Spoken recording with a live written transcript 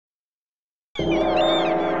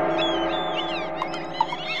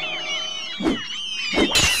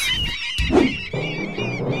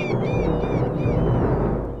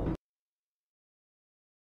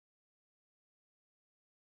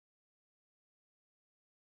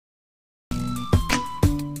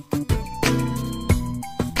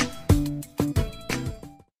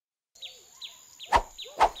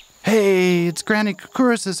it's Granny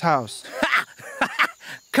Kokoris's house.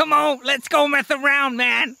 Come on, let's go mess around,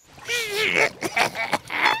 man.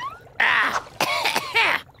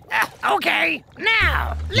 Okay,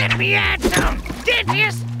 now, let me add some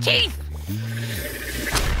dentious teeth.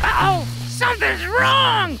 Uh-oh, something's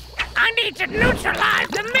wrong. I need to neutralize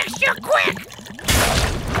the mixture quick.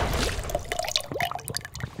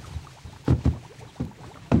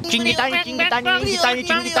 Chingy tiny, chingy tiny, chingy tiny,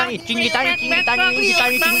 chingy tiny, chingy tiny, chingy tiny, chingy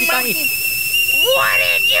tiny, chingy tiny. What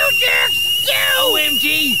did you jerks do?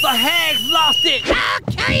 OMG, the hag's lost it. I'll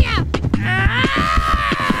kill you.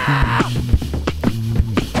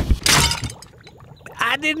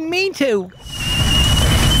 I didn't mean to.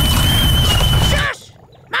 Shush!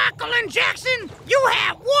 Michael and Jackson, you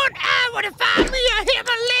have 1 hour to find me a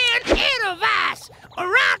Himalayan Edelweiss,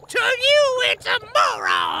 or I'll turn you into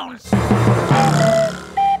morons!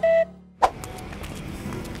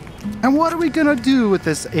 And what are we gonna do with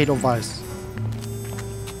this Edelweiss?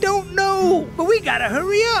 Don't know, but we gotta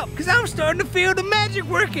hurry up, because I'm starting to feel the magic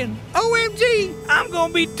working. OMG, I'm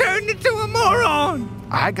gonna be turned into a moron.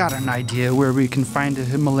 I got an idea where we can find a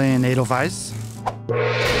Himalayan Edelweiss.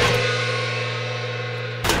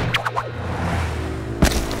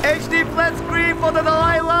 HD flat screen for the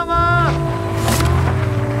Dalai Lama!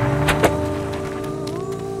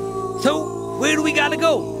 So, where do we gotta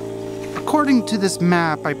go? According to this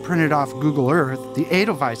map I printed off Google Earth, the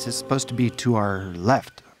Edelweiss is supposed to be to our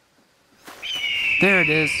left. There it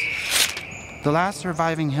is. The last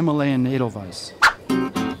surviving Himalayan Edelweiss.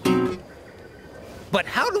 But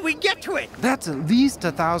how do we get to it? That's at least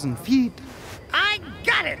 1,000 feet. I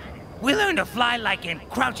got it! We learn to fly like in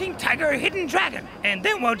Crouching Tiger, Hidden Dragon, and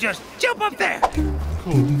then we'll just jump up there.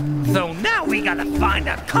 So now we gotta find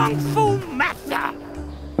a Kung Fu master.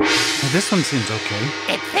 Now, this one seems okay.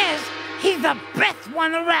 It says he's the best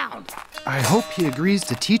one around. I hope he agrees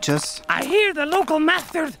to teach us. I hear the local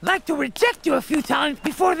masters like to reject you a few times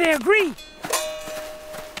before they agree.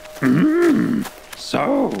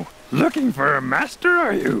 So, looking for a master,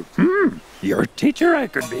 are you? Your teacher I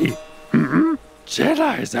could be.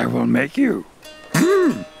 Jedis I will make you.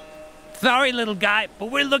 Sorry, little guy,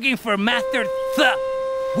 but we're looking for Master Th.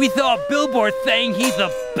 We saw a billboard saying he's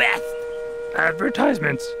the best.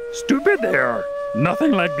 Advertisements. Stupid they are.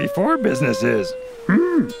 Nothing like before business is.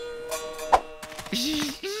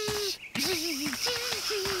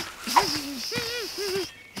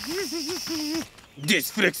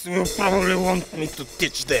 These freaks will probably want me to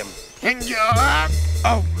teach them. And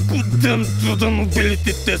I'll put them to the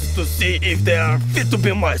mobility test to see if they are fit to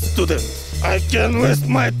be my students. I can't waste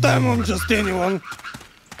my time on just anyone.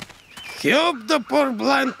 Help the poor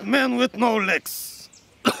blind man with no legs.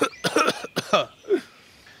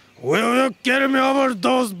 Will you carry me over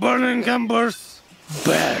those burning embers?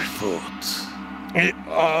 Barefoot.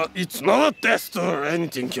 It's not a test or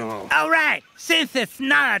anything, you know. All right, since it's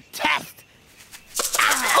not a test.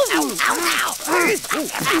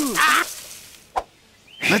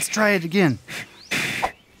 Let's try it again.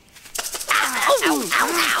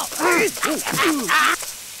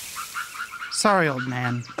 Sorry, old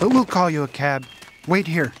man, but we'll call you a cab. Wait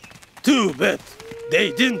here. Too bad.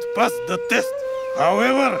 They didn't pass the test.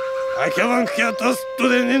 However, I haven't had a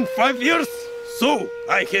student in 5 years, so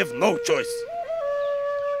I have no choice.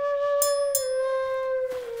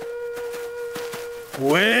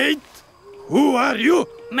 Wait! Who are you?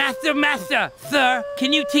 Master, sir,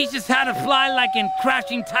 can you teach us how to fly like in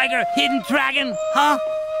Crouching Tiger, Hidden Dragon, huh?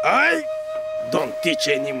 I don't teach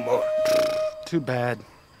anymore. Too bad.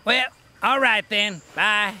 Well, all right then,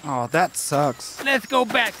 bye. Oh, that sucks. Let's go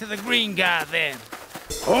back to the green guy then.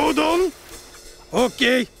 Hold on.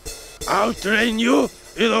 Okay, I'll train you.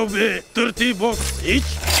 It'll be 30 bucks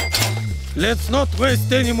each. Let's not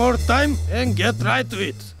waste any more time and get right to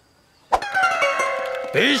it.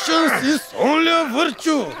 Patience is only a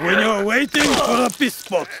virtue when you're waiting for a peace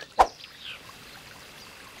spot.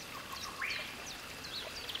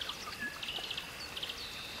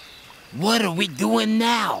 What are we doing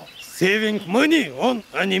now? Saving money on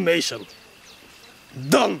animation.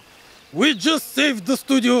 Done. We just saved the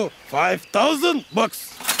studio 5,000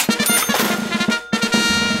 bucks.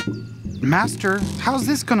 Master, how's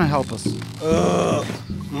this gonna help us?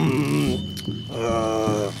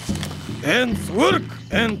 Ants work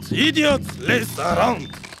and idiots lace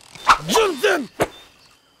around. Johnson!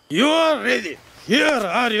 You are ready. Here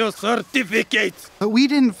are your certificates. But we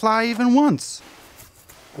didn't fly even once.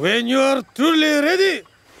 When you are truly ready,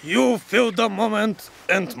 you feel the moment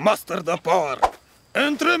and master the power.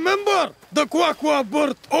 And remember, the Quaqua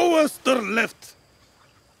bird always turn left.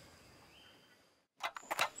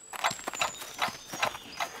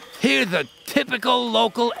 Here's a typical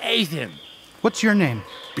local Asian. What's your name?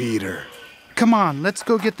 Peter. Come on, let's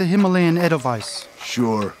go get the Himalayan Edelweiss.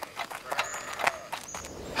 Sure.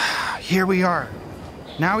 Here we are.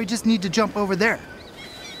 Now we just need to jump over there.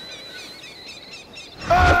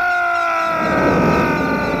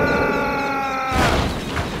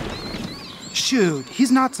 Shoot,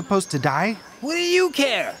 he's not supposed to die. What do you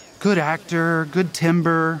care? Good actor, good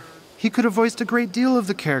timbre. He could have voiced a great deal of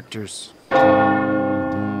the characters.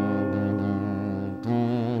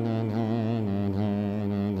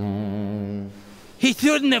 He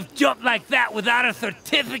shouldn't have jumped like that without a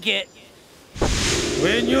certificate.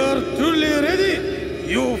 When you're truly ready,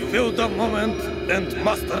 you feel the moment and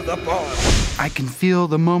master the power. I can feel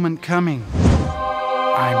the moment coming.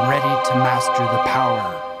 I'm ready to master the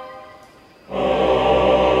power.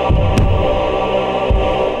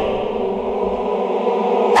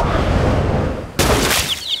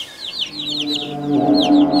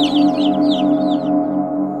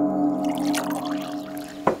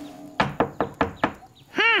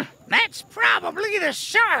 That's probably the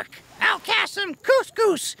shark. I'll cast some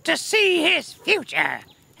couscous to see his future.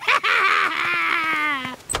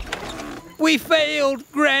 We failed,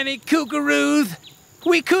 Granny Kookaroos.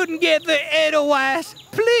 We couldn't get the Edelweiss.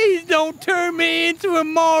 Please don't turn me into a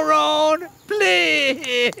moron.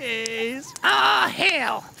 Please. Oh,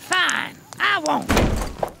 hell. Fine. I won't.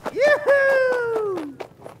 Yoo-hoo!